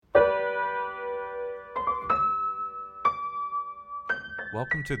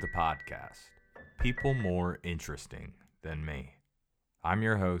Welcome to the podcast, People More Interesting Than Me. I'm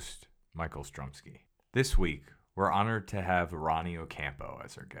your host, Michael Strumsky. This week, we're honored to have Ronni Ocampo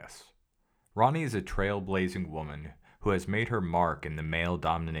as our guest. Ronni is a trailblazing woman who has made her mark in the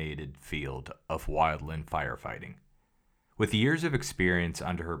male-dominated field of wildland firefighting. With years of experience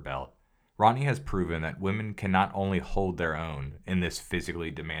under her belt, Ronni has proven that women can not only hold their own in this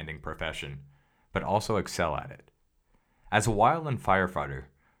physically demanding profession, but also excel at it. As a wildland firefighter,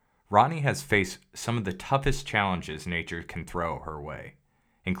 Ronni has faced some of the toughest challenges nature can throw her way,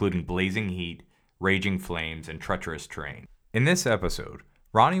 including blazing heat, raging flames, and treacherous terrain. In this episode,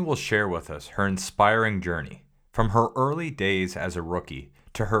 Ronni will share with us her inspiring journey, from her early days as a rookie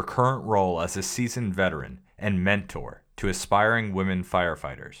to her current role as a seasoned veteran and mentor to aspiring women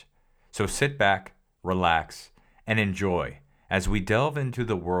firefighters. So sit back, relax, and enjoy as we delve into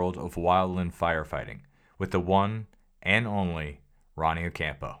the world of wildland firefighting with the one and only Ronni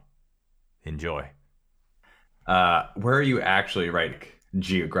Ocampo. Enjoy. Where are you actually,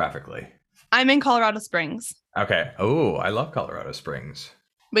 geographically? I'm in Colorado Springs. Okay. Oh, I love Colorado Springs.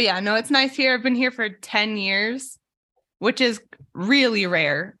 But yeah, no, it's nice here. I've been here for 10 years, which is really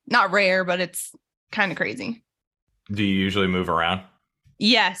rare. Not rare, but it's kind of crazy. Do you usually move around?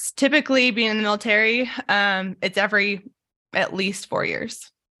 Yes. Typically being in the military, it's every at least 4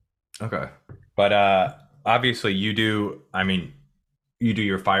 years. Okay. But obviously you do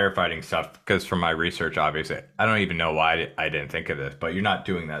your firefighting stuff, because from my research, obviously, I don't even know why I didn't think of this, but you're not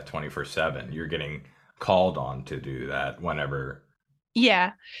doing that 24/7. You're getting called on to do that whenever.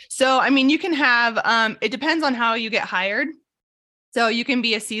 Yeah. So, you can have, it depends on how you get hired. So you can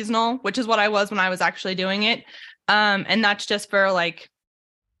be a seasonal, which is what I was when I was actually doing it. And that's just for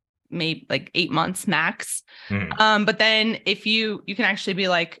maybe 8 months max. Mm-hmm. But then if you can actually be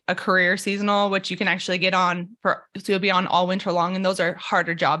like a career seasonal, which you can actually get on so you'll be on all winter long. And those are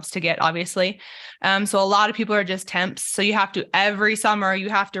harder jobs to get, obviously. So a lot of people are just temps. So you have to, every summer, you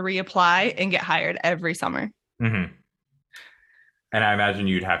have to reapply and get hired every summer. Mm-hmm. And I imagine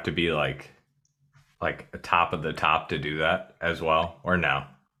you'd have to be like a top of the top to do that as well, or no?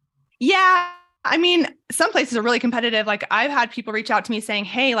 Yeah. Some places are really competitive. I've had people reach out to me saying,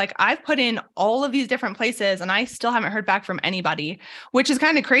 hey, I've put in all of these different places and I still haven't heard back from anybody, which is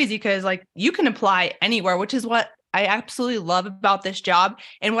kind of crazy because you can apply anywhere, which is what I absolutely love about this job.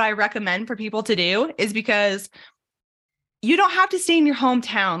 And what I recommend for people to do is because you don't have to stay in your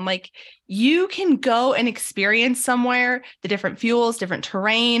hometown. You can go and experience somewhere, the different fuels, different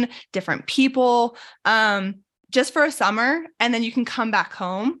terrain, different people, just for a summer. And then you can come back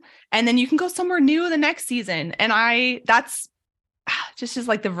home. And then you can go somewhere new the next season. And that's just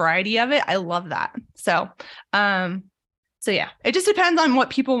the variety of it. I love that. So yeah, it just depends on what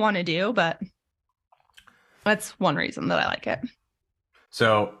people want to do, but that's one reason that I like it.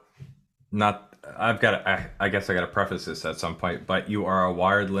 So I guess I got to preface this at some point, but you are a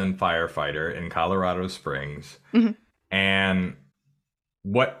wildland firefighter in Colorado Springs. Mm-hmm. And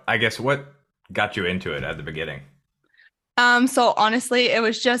what got you into it at the beginning? So honestly, it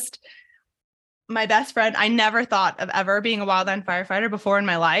was just my best friend. I never thought of ever being a wildland firefighter before in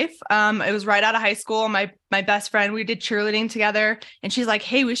my life. It was right out of high school. My best friend, we did cheerleading together and she's like,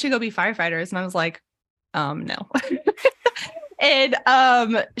 hey, we should go be firefighters. And I was like, no. And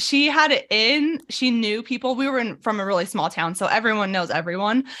she had it in, she knew people. We were from a really small town, so everyone knows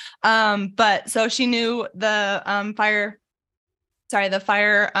everyone. But so she knew the fire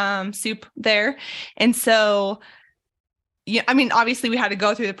soup there. And so yeah, obviously we had to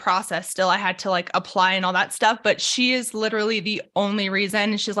go through the process still. I had to apply and all that stuff, but she is literally the only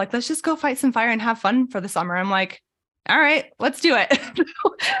reason. She's like, let's just go fight some fire and have fun for the summer. I'm like, all right, let's do it.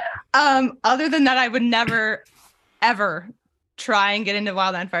 Other than that, I would never, ever try and get into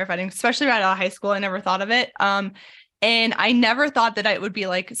wildland firefighting, especially right out of high school. I never thought of it. And I never thought that it would be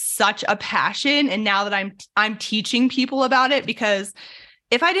such a passion. And now that I'm teaching people about it, because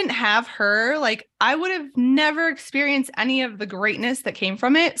if I didn't have her, I would have never experienced any of the greatness that came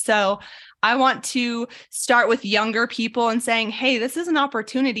from it. So I want to start with younger people and saying, hey, this is an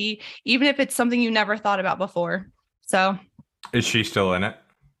opportunity, even if it's something you never thought about before. So is she still in it?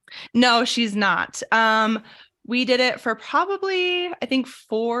 No, she's not. We did it for probably, I think,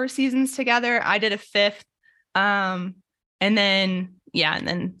 4 seasons together. I did a 5th. And then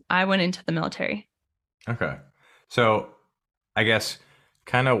I went into the military. Okay. So I guess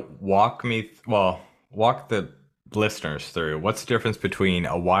kind of walk the listeners through what's the difference between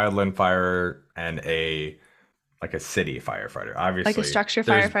a wildland fire and a city firefighter. Obviously, a structure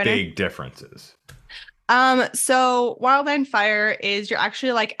there's firefighter. Big differences. So wildland fire is you're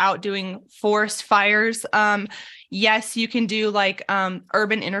actually like out doing forest fires. Yes, you can do like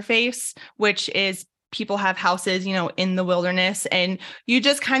urban interface, which is people have houses, in the wilderness, and you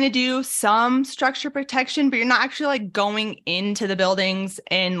just kind of do some structure protection, but you're not actually like going into the buildings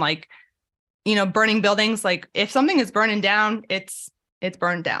and like, burning buildings. Like if something is burning down, it's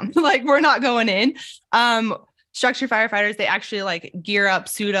burned down. Like we're not going in. Structure firefighters, they actually like gear up,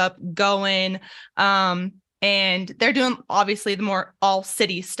 suit up, go in. And they're doing obviously the more all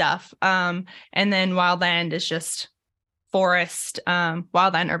city stuff. And then wildland is just forest,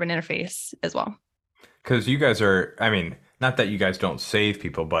 wildland urban interface as well. Because you guys are, I mean, not that you guys don't save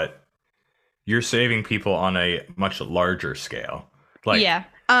people, but you're saving people on a much larger scale. Like, Yeah.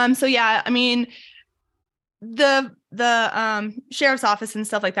 So yeah, I mean, the sheriff's office and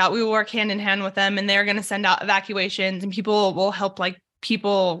stuff like that, we will work hand in hand with them, and they're going to send out evacuations, and people will help like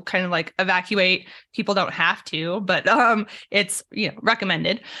people kind of like evacuate. People don't have to, but it's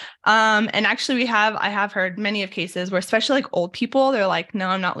recommended. And actually I have heard many of cases where especially like old people, they're like, no,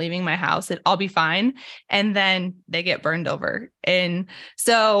 I'm not leaving my house, I'll be fine, and then they get burned over. And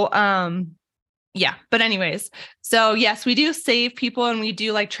so yeah, but anyways, so yes, we do save people, and we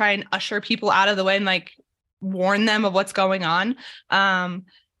do like try and usher people out of the way and like warn them of what's going on.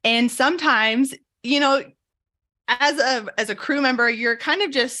 And sometimes, as a crew member, you're kind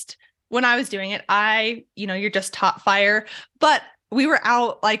of just, when I was doing it, you're just taught fire, but we were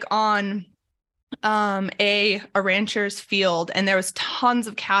out like on a rancher's field, and there was tons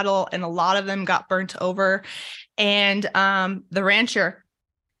of cattle, and a lot of them got burnt over. And the rancher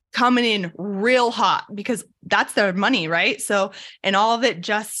coming in real hot because that's their money, right? So, and all of it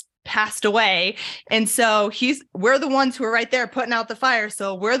just passed away. And so we're the ones who are right there putting out the fire.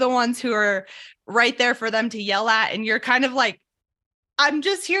 So we're the ones who are right there for them to yell at. And you're kind of like, I'm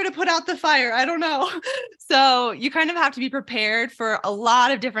just here to put out the fire. I don't know. So you kind of have to be prepared for a lot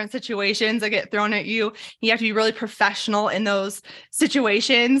of different situations that get thrown at you. You have to be really professional in those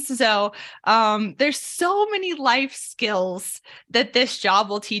situations. So there's so many life skills that this job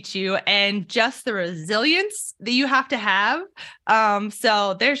will teach you, and just the resilience that you have to have.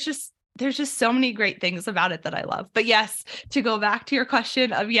 So there's just so many great things about it that I love. But yes, to go back to your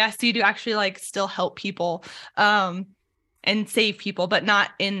question of yes, you do actually like still help people and save people, but not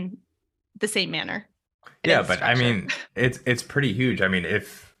in the same manner. Yeah, but I mean, it's pretty huge. I mean,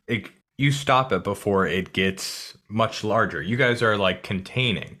 if you stop it before it gets much larger, you guys are like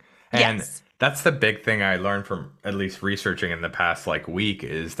containing. And yes. That's the big thing I learned from at least researching in the past like week,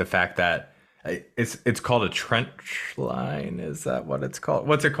 is the fact that it's called a trench line. Is that what it's called?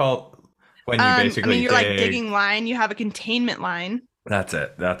 What's it called when you basically you're like digging line, you have a containment line. That's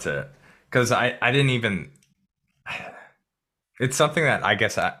it. Because I didn't even... It's something that I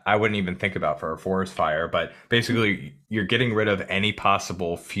guess I wouldn't even think about for a forest fire, but basically you're getting rid of any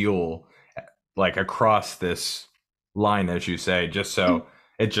possible fuel like across this line, as you say, just so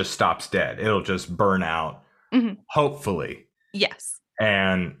it just stops dead. It'll just burn out, hopefully. Yes.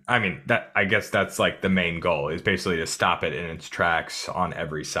 And I mean, I guess that's like the main goal, is basically to stop it in its tracks on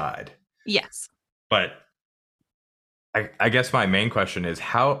every side. Yes. But I guess my main question is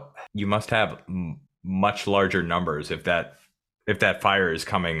how you must have much larger numbers if that fire is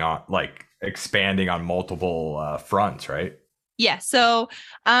coming on, like expanding on multiple fronts, right? Yeah. So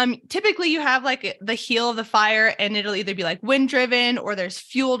typically you have like the heel of the fire, and it'll either be like wind driven or there's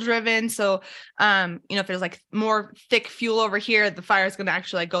fuel driven. So, if there's like more thick fuel over here, the fire is going to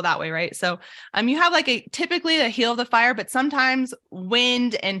actually like go that way. Right. So you have like typically the heel of the fire, but sometimes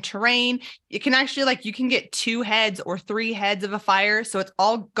wind and terrain, it can actually like you can get 2 heads or 3 heads of a fire. So it's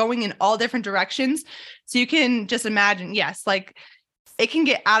all going in all different directions. So you can just imagine, yes, like it can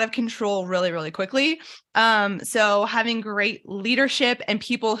get out of control really, really quickly. So having great leadership and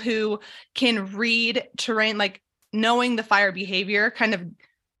people who can read terrain, like knowing the fire behavior, kind of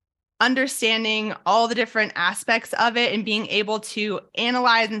understanding all the different aspects of it and being able to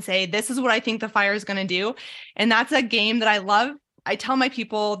analyze and say, this is what I think the fire is going to do. And that's a game that I love. I tell my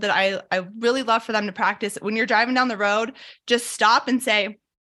people that I really love for them to practice. When you're driving down the road, just stop and say,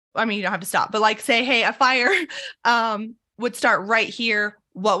 I mean, you don't have to stop, but like say, hey, a fire would start right here.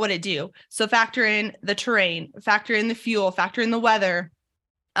 What would it do? So factor in the terrain, factor in the fuel, factor in the weather,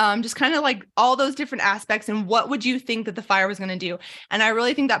 just kind of like all those different aspects. And what would you think that the fire was going to do? And I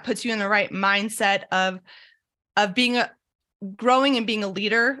really think that puts you in the right mindset of being growing and being a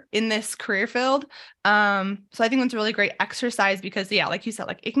leader in this career field. So I think that's a really great exercise because yeah, like you said,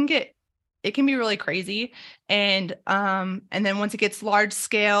 like it can be really crazy. And then once it gets large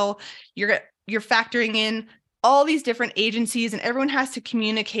scale, you're factoring in all these different agencies and everyone has to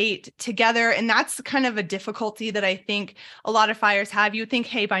communicate together. And that's kind of a difficulty that I think a lot of fires have. You would think,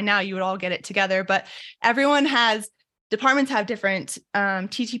 hey, by now you would all get it together, but departments have different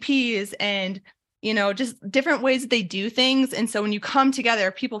TTPs and, just different ways that they do things. And so when you come together,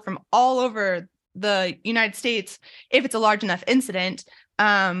 people from all over the United States, if it's a large enough incident,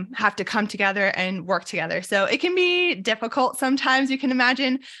 have to come together and work together. So it can be difficult sometimes, you can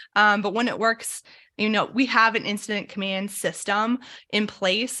imagine. But when it works, we have an incident command system in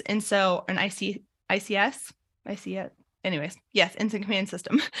place. And so an ICS, I see it. Anyways, yes, incident command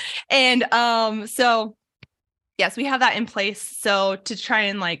system. And so yes, we have that in place. So to try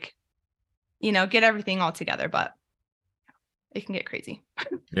and get everything all together, but it can get crazy.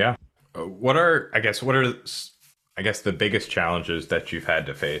 Yeah. What are the biggest challenges that you've had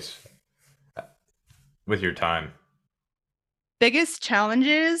to face with your time? Biggest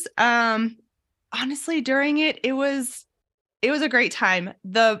challenges, honestly, during it was a great time.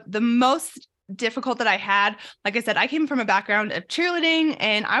 The most difficult that I had, like I said, I came from a background of cheerleading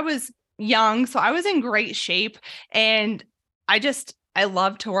and I was young, so I was in great shape and I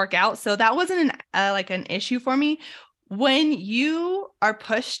love to work out. So that wasn't an issue for me. When you are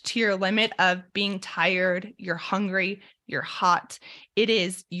pushed to your limit of being tired, you're hungry, you're hot,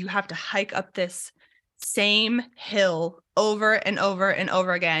 you have to hike up this same hill over and over and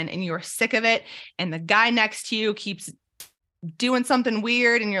over again, and you're sick of it. And the guy next to you keeps doing something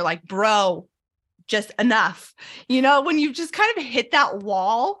weird, and you're like, bro, just enough, when you just kind of hit that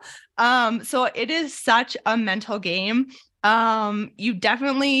wall. So it is such a mental game. You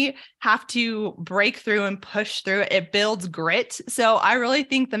definitely have to break through and push through. It builds grit. So I really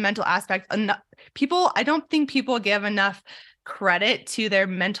think the mental aspect, I don't think people give enough credit to their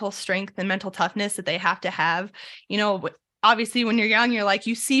mental strength and mental toughness that they have to have. Obviously when you're young, you're like,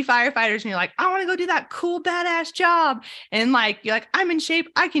 you see firefighters and you're like, I want to go do that cool, badass job. And you're like, I'm in shape,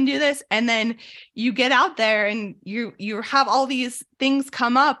 I can do this. And then you get out there and you have all these things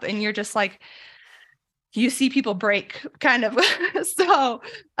come up and you're just like, you see people break kind of. So,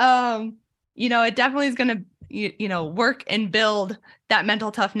 it definitely is going to, work and build that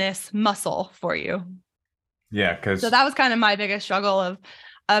mental toughness muscle for you. Yeah. So that was kind of my biggest struggle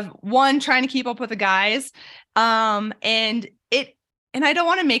of one, trying to keep up with the guys. And I don't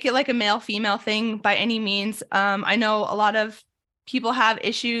want to make it like a male female thing by any means. I know a lot of people have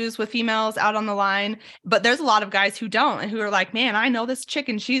issues with females out on the line, but there's a lot of guys who don't and who are like, man, I know this chick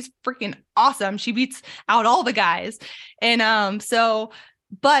and she's freaking awesome. She beats out all the guys. And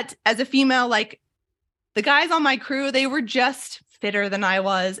but as a female, the guys on my crew, they were just fitter than I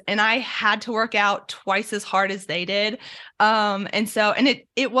was, and I had to work out twice as hard as they did. And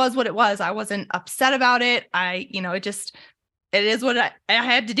it was what it was. I wasn't upset about it. It is what I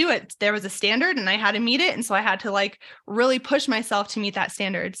had to do it. There was a standard and I had to meet it. And so I had to really push myself to meet that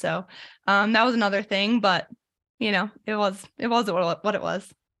standard. So that was another thing, but it was what it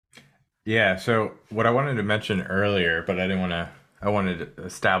was. Yeah. So what I wanted to mention earlier, but I wanted to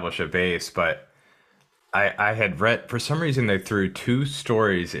establish a base, but I had read, for some reason, they threw two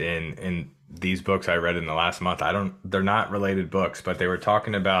stories in these books I read in the last month. They're not related books, but they were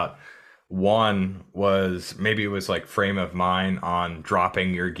talking about, one was, maybe it was frame of mind on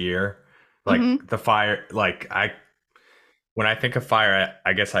dropping your gear, the fire. When I think of fire,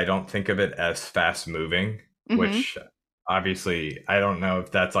 I guess I don't think of it as fast moving, which obviously I don't know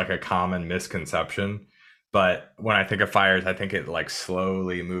if that's a common misconception, but when I think of fires, I think it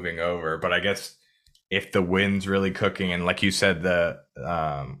slowly moving over. But I guess if the wind's really cooking and like you said, the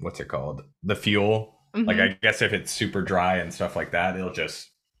what's it called? The fuel, I guess if it's super dry and stuff like that, it'll just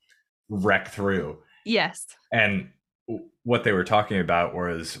wreck through. Yes. And what they were talking about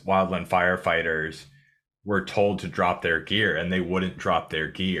was wildland firefighters were told to drop their gear and they wouldn't drop their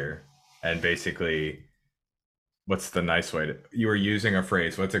gear. And basically, what's the nice way you were using a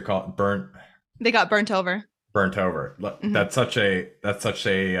phrase, what's it called? They got burnt over. That's such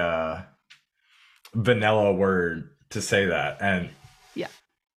a vanilla word to say that. And yeah,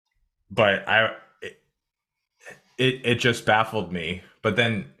 but it just baffled me. But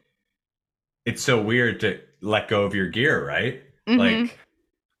then it's so weird to let go of your gear, right? And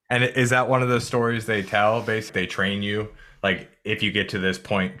is that one of the stories they tell? Basically, they train you, if you get to this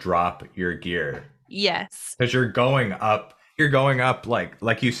point, drop your gear. Yes. Because you're going up,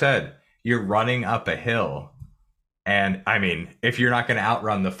 like you said, you're running up a hill. And I mean, if you're not going to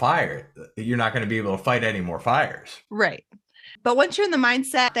outrun the fire, you're not going to be able to fight any more fires. Right. But once you're in the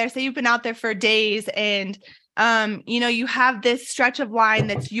mindset there, say you've been out there for days and you have this stretch of line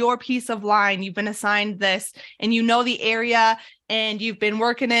that's your piece of line, you've been assigned this and the area and you've been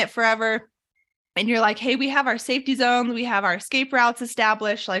working it forever. and you're like, hey, we have our safety zones, we have our escape routes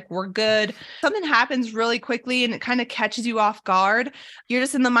established, like we're good. Something happens really quickly and it kind of catches you off guard. You're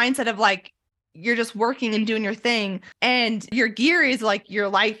just in the mindset of like, you're just working and doing your thing. And your gear is like your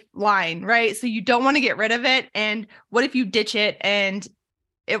lifeline, right? So you don't want to get rid of it. And what if you ditch it and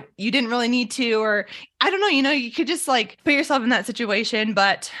you didn't really need to, or I don't know, you could just like put yourself in that situation.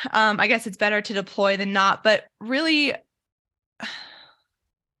 But I guess it's better to deploy than not. But really,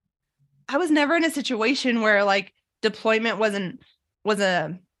 I was never in a situation where like deployment was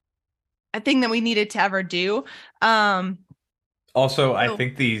a thing that we needed to ever do. Also, I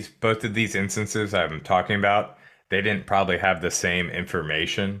think both of these instances I'm talking about, they didn't probably have the same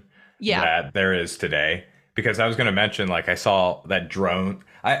information that there is today. Because I was going to mention, like, I saw that drone.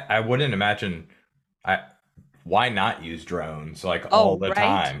 I wouldn't imagine, why not use drones like all the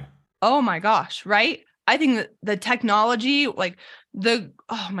time? Oh my gosh, right? I think that the technology, like the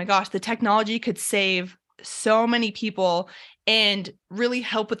technology could save so many people and really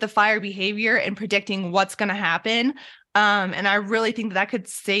help with the fire behavior and predicting what's going to happen. And I really think that could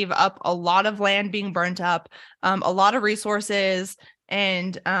save up a lot of land being burnt up, a lot of resources,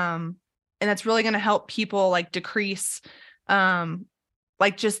 and that's really going to help people like decrease,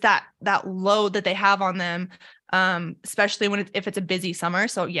 like just that load that they have on them, especially if it's a busy summer.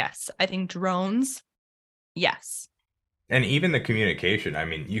 So yes, I think drones. Yes. And even the communication, I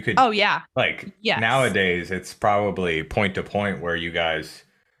mean, you could, yes. Nowadays it's probably point to point where you guys,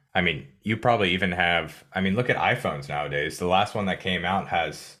 I mean, you probably even have, I mean, look at iPhones nowadays. The last one that came out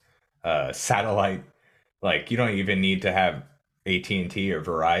has satellite, like you don't even need to have AT&T or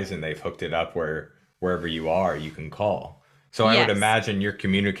Verizon. They've hooked it up wherever you are, you can call. So I would imagine your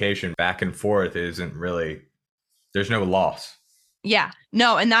communication back and forth isn't really, there's no loss. Yeah,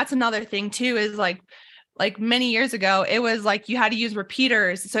 no. And that's another thing too, is like many years ago, it was like you had to use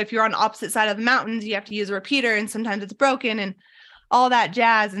repeaters. So if you're on opposite side of the mountains, you have to use a repeater, and sometimes it's broken and all that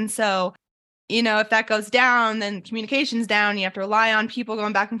jazz. And so, if that goes down, then communication's down. You have to rely on people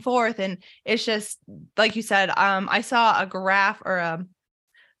going back and forth. And it's just, like you said, I saw a graph or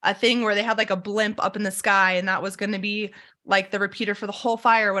a thing where they had like a blimp up in the sky, and that was going to be like the repeater for the whole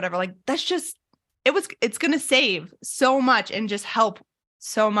fire or whatever. Like that's just, it's going to save so much and just help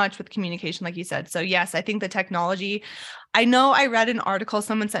so much with communication, like you said. So yes, I think the technology, I know I read an article,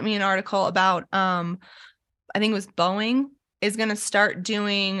 someone sent me an article about, I think it was Boeing is going to start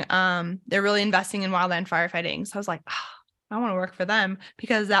doing, they're really investing in wildland firefighting. So I was like, I want to work for them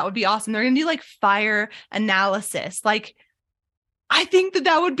because that would be awesome. They're going to do like fire analysis. Like, I think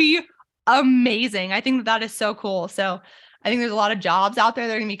that would be amazing. I think that is so cool. So I think there's a lot of jobs out there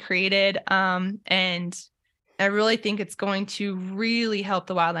that are going to be created. And I really think it's going to really help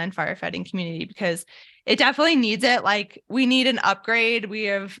the wildland firefighting community because it definitely needs it. Like we need an upgrade.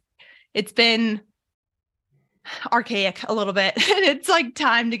 It's been archaic a little bit. It's like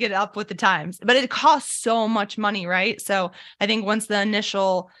time to get up with the times, but it costs so much money, right? So I think once the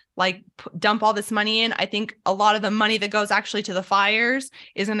initial dump all this money in, I think a lot of the money that goes actually to the fires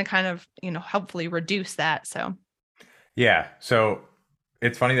is going to kind of, hopefully reduce that. So. Yeah. So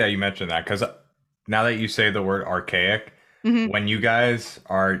it's funny that you mentioned that because now that you say the word archaic, when you guys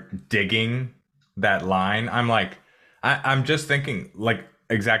are digging that line, I'm like, I'm just thinking like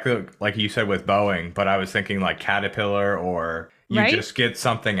exactly like you said with Boeing, but I was thinking like Caterpillar or you just get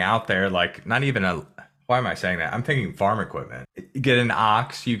something out there, like not even why am I saying that? I'm thinking farm equipment. You get an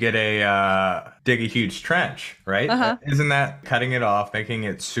ox, you get dig a huge trench, right? Isn't that cutting it off, making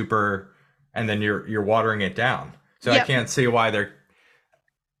it super, and then you're watering it down. So I can't see why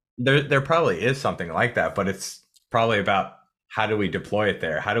there probably is something like that, but it's probably about how do we deploy it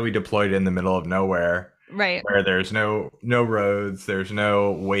there? How do we deploy it in the middle of nowhere? Right. Where there's no roads, there's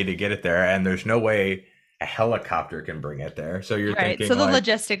no way to get it there, and there's no way a helicopter can bring it there. So you're thinking so the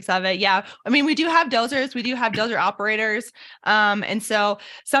logistics of it. Yeah. I mean, we do have dozers, we do have dozer operators. And so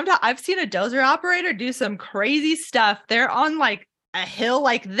sometimes I've seen a dozer operator do some crazy stuff. They're on like a hill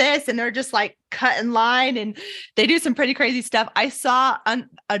like this and they're just like cutting line and they do some pretty crazy stuff. I saw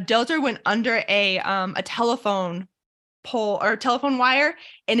a dozer went under a telephone pole or telephone wire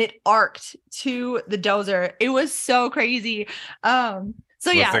and it arced to the dozer. It was so crazy. So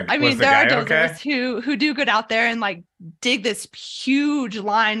yeah, I mean, there are dozers who do good out there and like dig this huge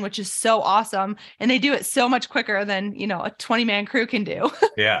line, which is so awesome. And they do it so much quicker than, a 20-man crew can do.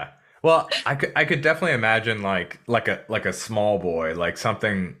 Yeah. Well, I could definitely imagine like a small boy, like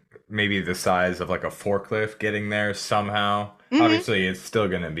something maybe the size of like a forklift getting there somehow. Obviously, it's still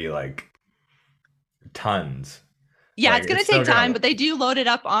going to be like tons. Yeah, it's going to take time, but they do load it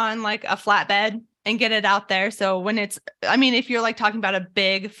up on like a flatbed and get it out there. So when if you're like talking about a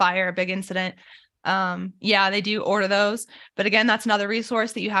big fire, a big incident, Yeah, they do order those. But again, that's another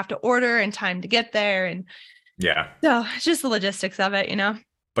resource that you have to order and time to get there. And Yeah. so it's just the logistics of it,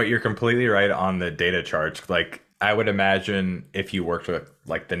 But you're completely right on the data charge. Like I would imagine if you worked with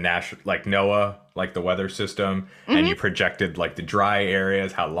like the national, like NOAA, like the weather system, and Hmm. you projected like the dry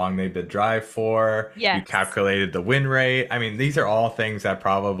areas, how long they've been dry for, you Yes. calculated the wind rate. I mean, these are all things that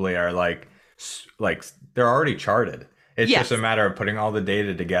probably are like they're already charted. It's just a Yes. matter of putting all the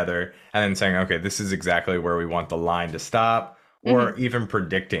data together and then saying, okay, this is exactly where we want the line to stop, or Hmm. even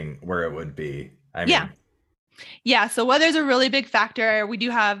predicting where it would be. I Yeah. mean, Yeah. So weather's a really big factor. We do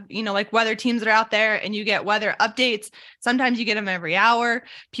have, like weather teams that are out there and you get weather updates. Sometimes you get them every hour.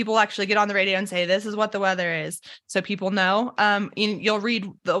 People actually get on the radio and say, this is what the weather is. So people know. You'll read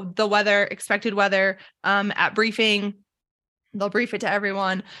the weather, expected weather at briefing. They'll brief it to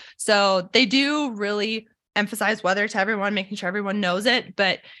everyone. So they do really emphasize weather to everyone, making sure everyone knows it.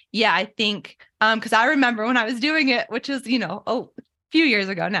 But yeah, I think because I remember when I was doing it, which is, a few years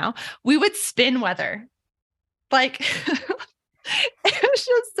ago now, we would spin weather. Like it was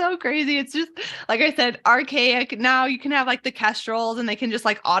just so crazy. It's just like I said, archaic. Now you can have like the kestrels and they can just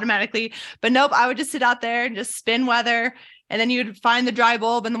like automatically, but nope, I would just sit out there and just spin weather. And then you'd find the dry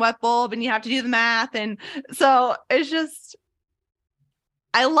bulb and the wet bulb and you have to do the math. And so it's just,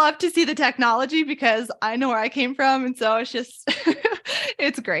 I love to see the technology because I know where I came from. And so it's just,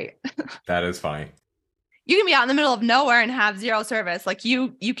 it's great. that is funny. You can be out in the middle of nowhere and have zero service. Like you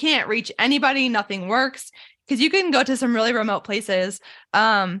can't reach anybody. Nothing works because you can go to some really remote places.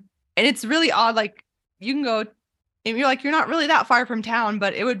 And it's really odd. Like you can go and you're like, you're not really that far from town,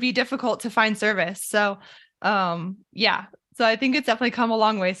 but it would be difficult to find service. So, yeah. So I think it's definitely come a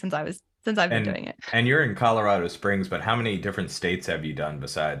long way since I've been doing it. And you're in Colorado Springs, but how many different states have you done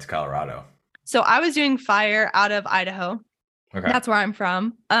besides Colorado? So I was doing fire out of Idaho. Okay. That's where I'm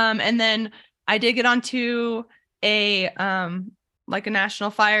from. And then I did get onto a like a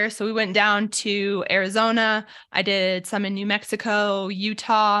national fire. So we went down to Arizona. I did some in New Mexico,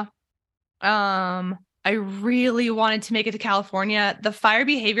 Utah. I really wanted to make it to California. The fire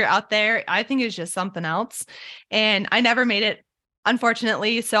behavior out there, I think, is just something else. And I never made it,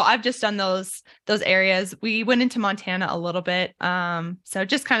 unfortunately. So I've just done those areas. We went into Montana a little bit. So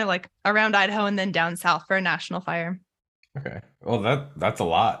just kind of like around Idaho and then down south for a national fire. Okay. Well, that's a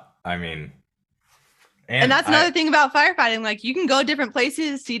lot. I mean, And and that's another thing about firefighting. Like you can go different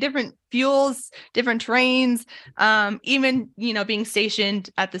places, see different fuels, different terrains, even, being stationed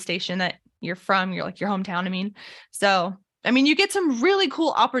at the station that you're from, you're like your hometown. I mean, so, I mean, you get some really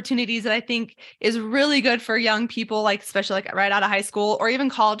cool opportunities that I think is really good for young people, like, especially like right out of high school or even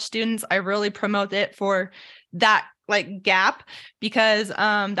college students. I really promote it for that like gap because,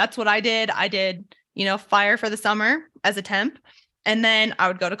 that's what I did. I did, fire for the summer as a temp. And then I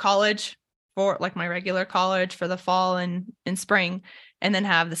would go to college for like my regular college for the fall and spring, and then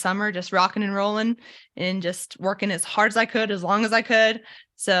have the summer just rocking and rolling and just working as hard as I could, as long as I could.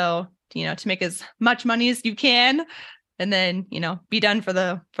 So, to make as much money as you can and then, be done for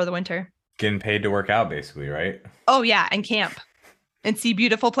the winter. getting paid to work out, basically, right? Oh yeah. And camp and see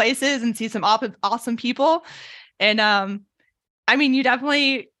beautiful places and see some awesome people. And, I mean, you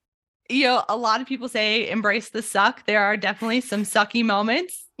definitely, a lot of people say embrace the suck. There are definitely some sucky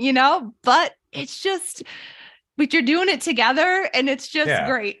moments, but but you're doing it together and it's just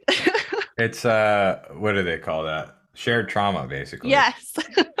great. It's what do they call that? Shared trauma, basically. Yes.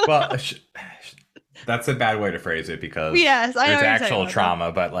 Well, that's a bad way to phrase it because Yes, I know there's what you're actual saying,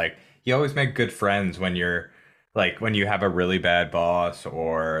 trauma, but like you always make good friends when you're like when you have a really bad boss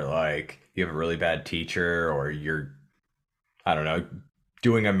or like you have a really bad teacher or you're I don't know,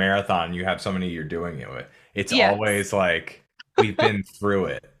 doing a marathon, you have somebody you're doing it with. It's Yes. always like we've been through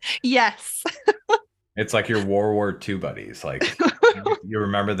it. Yes. It's like your World War II buddies. Like you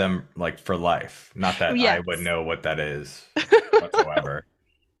remember them like for life. Not that I Yes. would know what that is whatsoever.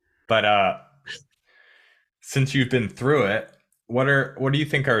 But since you've been through it, what do you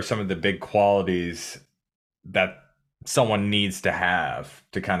think are some of the big qualities that someone needs to have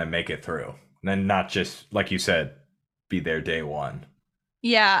to kind of make it through? And not just like you said, be there day one.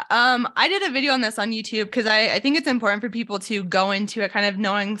 Yeah. I did a video on this on YouTube because I think it's important for people to go into it kind of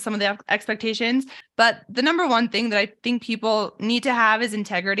knowing some of the expectations. But the number one thing that I think people need to have is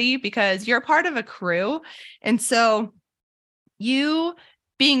integrity because you're part of a crew. And so you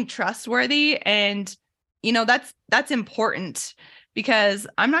being trustworthy and, that's important because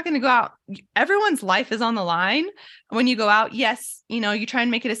I'm not going to go out. Everyone's life is on the line when you go out. Yes, you try and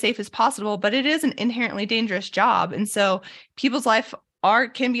make it as safe as possible, but it is an inherently dangerous job. And so people's life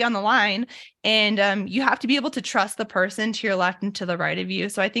art can be on the line, and you have to be able to trust the person to your left and to the right of you.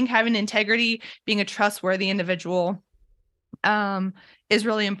 So I think having integrity, being a trustworthy individual, is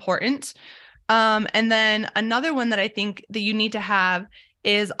really important. And then another one that I think that you need to have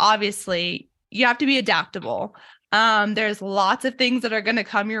is obviously you have to be adaptable. There's lots of things that are going to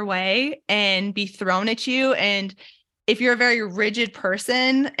come your way and be thrown at you. And if you're a very rigid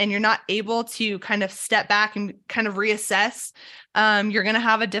person and you're not able to kind of step back and kind of reassess, you're going to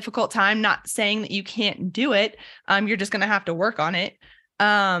have a difficult time. Not saying that you can't do it. You're just going to have to work on it.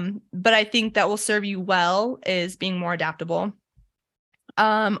 But I think that will serve you well is being more adaptable.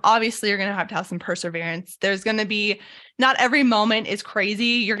 Obviously you're going to have some perseverance. There's going to be, not every moment is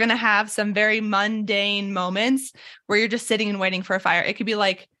crazy. You're going to have some very mundane moments where you're just sitting and waiting for a fire. It could be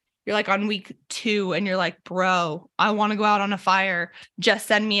like, you're like on week 2 and you're like, bro, I want to go out on a fire. Just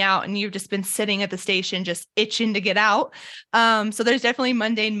send me out. And you've just been sitting at the station, just itching to get out. So there's definitely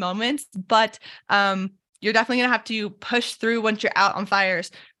mundane moments, but, you're definitely going to have to push through once you're out on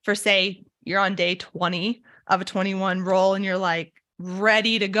fires. For say you're on day 20 of a 21 roll and you're like,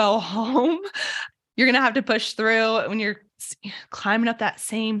 ready to go home, you're going to have to push through when you're climbing up that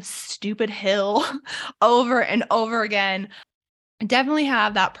same stupid hill over and over again. Definitely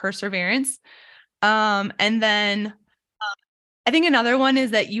have that perseverance. And then I think another one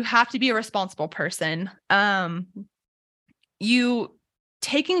is that you have to be a responsible person. You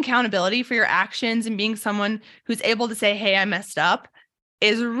taking accountability for your actions and being someone who's able to say, hey, I messed up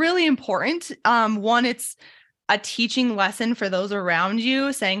is really important. One, it's a teaching lesson for those around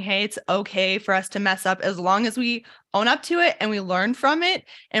you, saying, hey, it's okay for us to mess up as long as we own up to it and we learn from it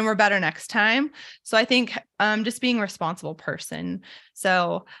and we're better next time. So I think just being a responsible person.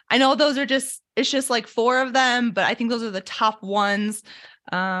 So I know those are it's just like 4 of them, but I think those are the top ones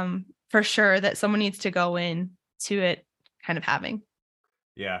for sure that someone needs to go in to it kind of having.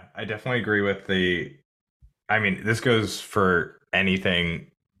 Yeah, I definitely agree with this goes for anything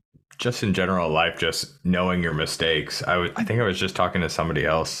just in general life, just knowing your mistakes. I think I was just talking to somebody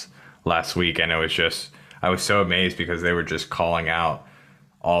else last week and I was so amazed because they were just calling out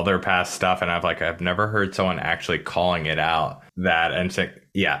all their past stuff. And I've never heard someone actually calling it out and saying,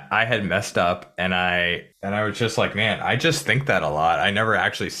 yeah, I had messed up. And I was just like, man, I just think that a lot. I never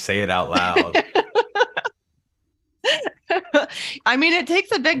actually say it out loud. I mean, it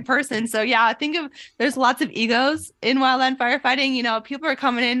takes a big person. So yeah, there's lots of egos in wildland firefighting. You know, people are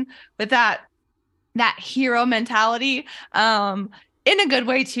coming in with that hero mentality, in a good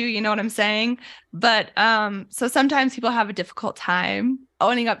way too. You know what I'm saying? But, so sometimes people have a difficult time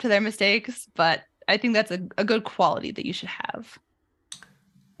owning up to their mistakes, but I think that's a good quality that you should have.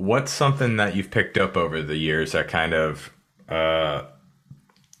 What's something that you've picked up over the years that kind of, I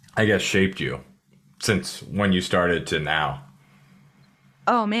guess, shaped you since when you started to now?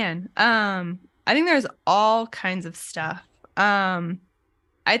 Oh man. I think there's all kinds of stuff. I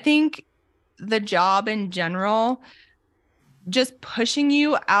think the job in general, just pushing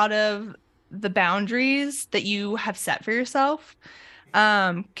you out of the boundaries that you have set for yourself.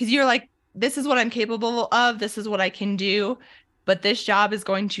 Because you're like, this is what I'm capable of. This is what I can do. But this job is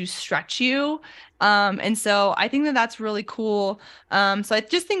going to stretch you. And so I think that that's really cool. So I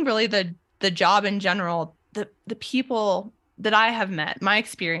just think really the job in general, the people that I have met, my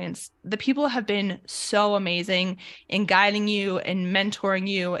experience, the people have been so amazing in guiding you and mentoring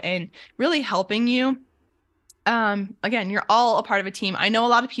you and really helping you. Again, you're all a part of a team. I know a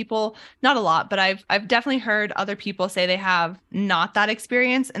lot of people, not a lot, but I've definitely heard other people say they have not that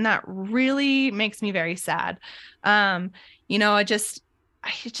experience, and that really makes me very sad. You know, I just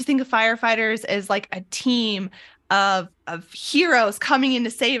think of firefighters as like a team of heroes coming in to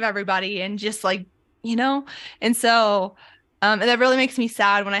save everybody and just like, you know, and so and that really makes me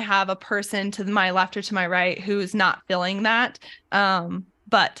sad when I have a person to my left or to my right who's not feeling that.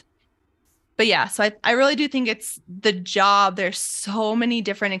 But yeah, so I really do think it's the job. There's so many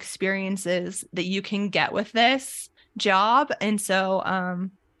different experiences that you can get with this job. And so,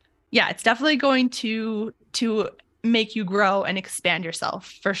 yeah, it's definitely going to make you grow and expand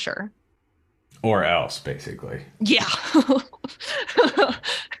yourself for sure. Or else, basically. Yeah.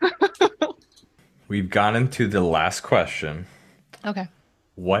 We've gotten to the last question. Okay.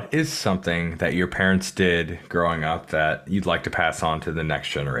 What is something that your parents did growing up that you'd like to pass on to the next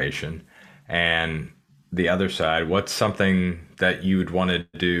generation? And the other side, what's something that you would want to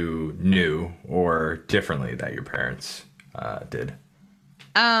do new or differently that your parents did?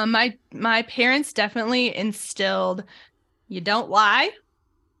 My parents definitely instilled, you don't lie.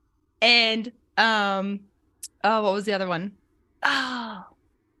 And oh, what was the other one? Oh,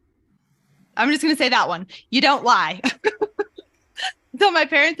 I'm just gonna say that one. You don't lie. So my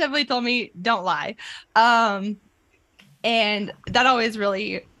parents definitely told me, don't lie. And that always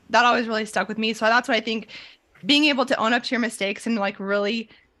really stuck with me. So that's what I think, being able to own up to your mistakes and like really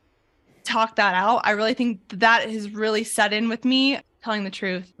talk that out. I really think that has really set in with me, telling the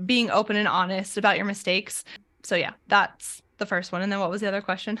truth, being open and honest about your mistakes. So yeah, that's the first one. And then what was the other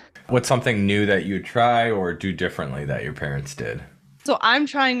question? What's something new that you try or do differently that your parents did? So I'm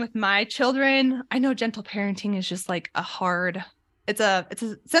trying with my children. I know gentle parenting is just like it's a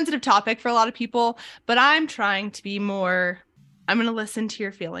sensitive topic for a lot of people, but I'm trying to be more, I'm going to listen to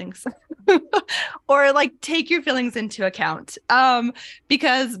your feelings or like take your feelings into account.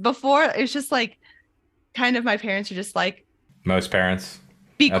 Because before it's just like kind of my parents are just like, Most parents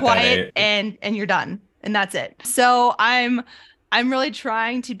be at that quiet age. and you're done. And that's it. So I'm really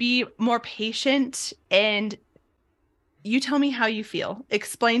trying to be more patient, and you tell me how you feel.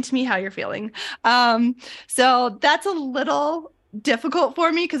 Explain to me how you're feeling. So that's a little difficult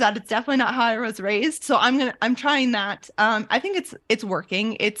for me because that is definitely not how I was raised. So I'm trying that. I think it's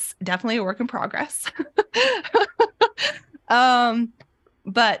working. It's definitely a work in progress.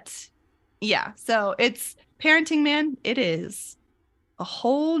 But yeah, so it's parenting, man. It is a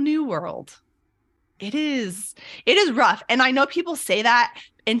whole new world. It is rough. And I know people say that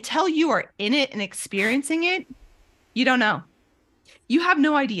until you are in it and experiencing it, you don't know. You have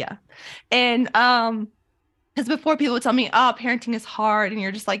no idea. And because before people would tell me, oh, parenting is hard, and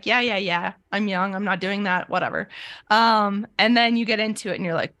you're just like, yeah, I'm young, I'm not doing that, whatever. And then you get into it and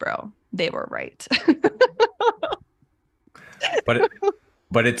you're like, bro, they were right.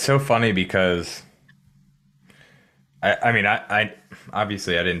 But it's so funny because I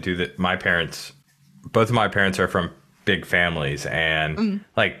obviously I didn't do that. Both of my parents are from big families, and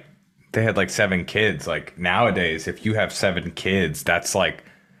like they had like 7 kids. Like nowadays, if you have 7 kids, that's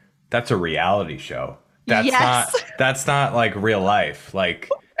a reality show. Yes. That's not like real life. Like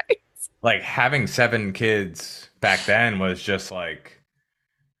having 7 kids back then was just like,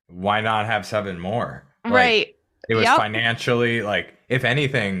 why not have 7 more? Like Right. it was Yep. financially, like if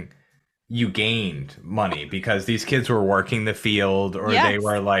anything, you gained money because these kids were working the field, or they Yes.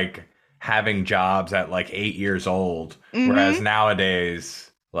 were like having jobs at like 8 years old. Whereas Mm-hmm. nowadays,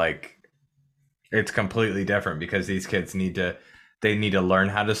 like it's completely different because these kids they need to learn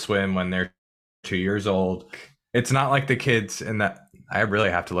how to swim when they're 2 years old. It's not like the kids in that. I really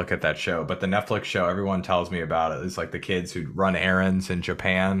have to look at that show, but the Netflix show everyone tells me about it is like the kids who run errands in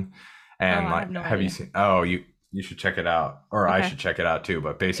Japan. Oh, And I have like, no have you idea. seen? Oh, you should check it out, or I Okay. should check it out too.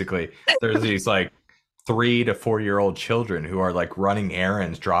 But basically, there's these like 3 to 4 year old children who are like running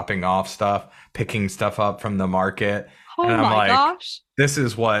errands, dropping off stuff, picking stuff up from the market, and Oh I'm my like, gosh. this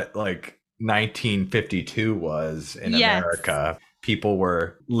is what like 1952 was in Yes. America. People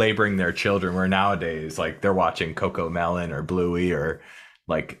were laboring their children, where nowadays like they're watching Coco Melon or Bluey or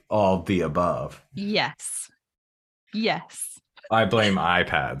like all the above. Yes. Yes. I blame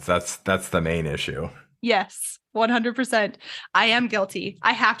iPads. That's the main issue. Yes. 100%. I am guilty.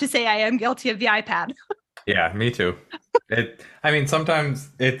 I have to say I am guilty of the iPad. Yeah, me too. I mean, sometimes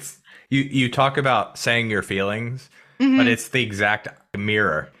you talk about saying your feelings, but Mm-hmm. it's the exact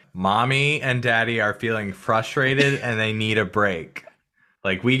mirror. Mommy and daddy are feeling frustrated and they need a break.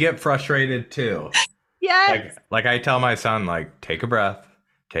 Like we get frustrated too. Yes. Like I tell my son, like, take a breath.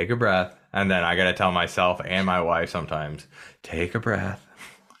 And then I gotta tell myself and my wife sometimes, take a breath.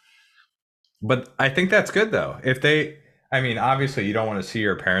 But I think that's good though. I mean, obviously you don't want to see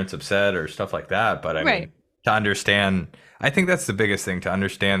your parents upset or stuff like that, but I Right. mean, to understand, I think that's the biggest thing, to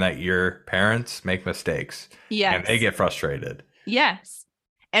understand that your parents make mistakes and they Yes. get frustrated. Yes.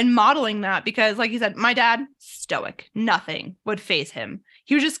 And modeling that, because like you said, my dad, stoic, nothing would phase him.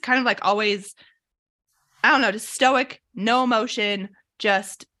 He was just kind of like always, I don't know, just stoic, no emotion,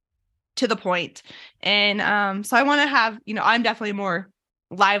 just to the point. And so I want to have, I'm definitely a more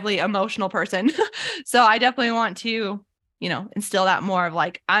lively, emotional person. So I definitely want to, instill that more of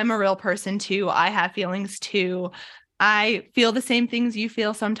like, I'm a real person too. I have feelings too. I feel the same things you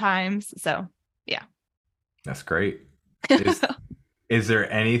feel sometimes. So yeah. That's great. Is is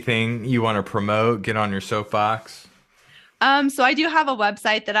there anything you want to promote? Get on your soapbox? So I do have a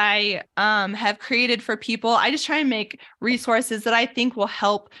website that I have created for people. I just try and make resources that I think will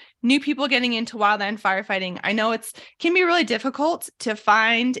help new people getting into wildland firefighting. I know it's can be really difficult to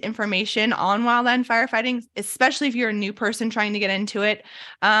find information on wildland firefighting, especially if you're a new person trying to get into it.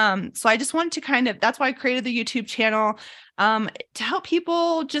 So I just wanted to that's why I created the YouTube channel, to help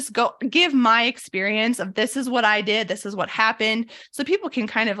people just go give my experience of this is what I did, this is what happened, so people can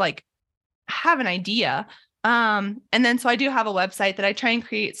kind of like have an idea And then so I do have a website that I try and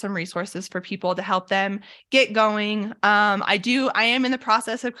create some resources for people to help them get going. I am in the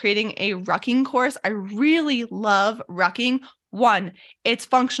process of creating a rucking course. I really love rucking. One, it's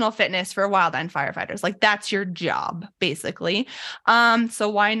functional fitness for wildland firefighters. Like that's your job, basically. So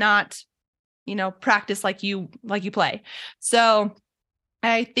why not, practice like you play? So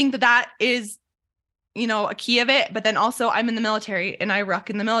I think that is a key of it, but then also I'm in the military and I ruck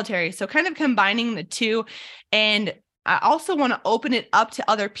in the military. So kind of combining the two. And I also want to open it up to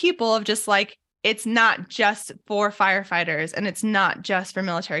other people of just like, it's not just for firefighters and it's not just for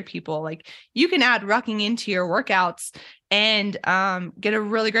military people. Like you can add rucking into your workouts and get a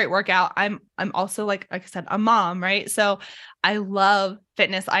really great workout. I'm also like I said, a mom, right? So I love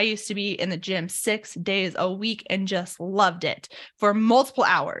fitness. I used to be in the gym 6 days a week and just loved it for multiple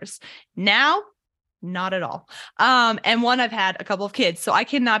hours. Now, not at all. And one, I've had a couple of kids, so I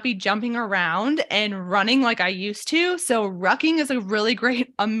cannot be jumping around and running like I used to. So rucking is a really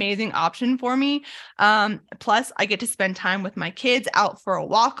great, amazing option for me. Plus I get to spend time with my kids out for a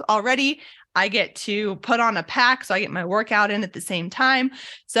walk already. I get to put on a pack, so I get my workout in at the same time.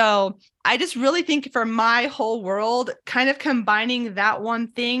 So I just really think for my whole world, kind of combining that one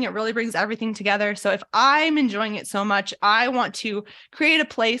thing, it really brings everything together. So if I'm enjoying it so much, I want to create a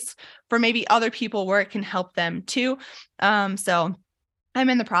place for maybe other people where it can help them too. So I'm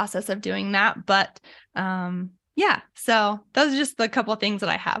in the process of doing that. But yeah, so those are just the couple of things that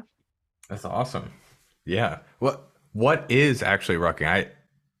I have. That's awesome. Yeah. What is actually rucking?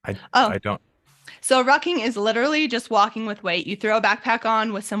 I don't. So rucking is literally just walking with weight. You throw a backpack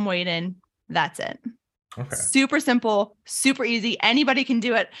on with some weight in. That's it. Okay. Super simple, super easy. Anybody can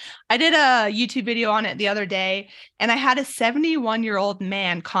do it. I did a YouTube video on it the other day, and I had a 71-year-old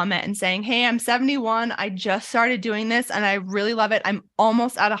man comment and saying, "Hey, I'm 71. I just started doing this and I really love it. I'm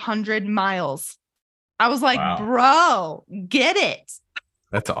almost at 100 miles." I was like, Wow. Bro, get it.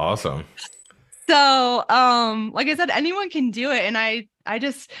 That's awesome. So, like I said, anyone can do it. And I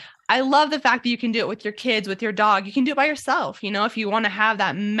love the fact that you can do it with your kids, with your dog. You can do it by yourself, if you want to have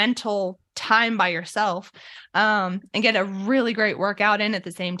that mental time by yourself, and get a really great workout in at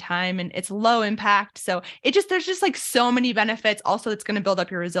the same time. And it's low impact. So there's just like so many benefits. Also, it's going to build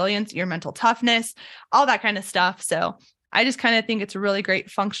up your resilience, your mental toughness, all that kind of stuff. So I just kind of think it's a really great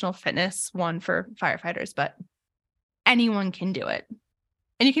functional fitness one for firefighters, but anyone can do it.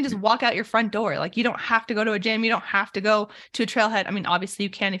 And you can just walk out your front door. Like you don't have to go to a gym. You don't have to go to a trailhead. I mean, obviously you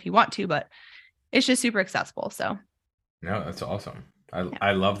can if you want to, but it's just super accessible. So. No, that's awesome.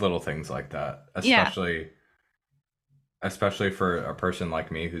 I love little things like that, especially for a person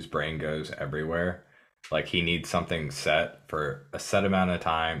like me whose brain goes everywhere. Like he needs something set for a set amount of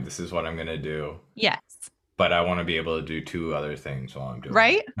time. This is what I'm going to do. Yes. But I want to be able to do 2 other things while I'm doing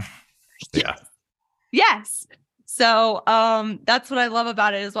right? it. Yeah. Yes. So that's what I love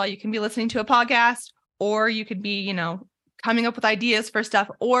about it as well. You can be listening to a podcast, or you could be, coming up with ideas for stuff,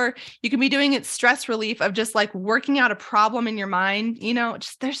 or you can be doing it stress relief of just like working out a problem in your mind.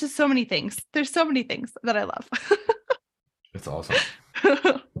 There's just so many things. There's so many things that I love. It's awesome.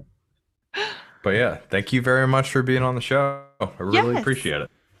 But yeah, thank you very much for being on the show. I really appreciate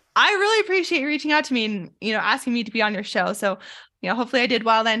it. I really appreciate you reaching out to me and, asking me to be on your show. So, hopefully I did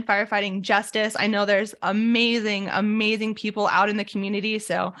wildland firefighting justice. I know there's amazing, amazing people out in the community.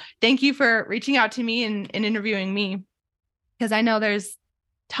 So thank you for reaching out to me and interviewing me, because I know there's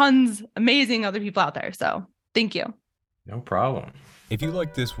tons amazing other people out there. So thank you. No problem. If you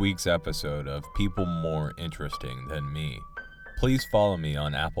like this week's episode of People More Interesting Than Me, please follow me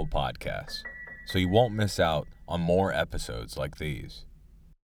on Apple Podcasts so you won't miss out on more episodes like these.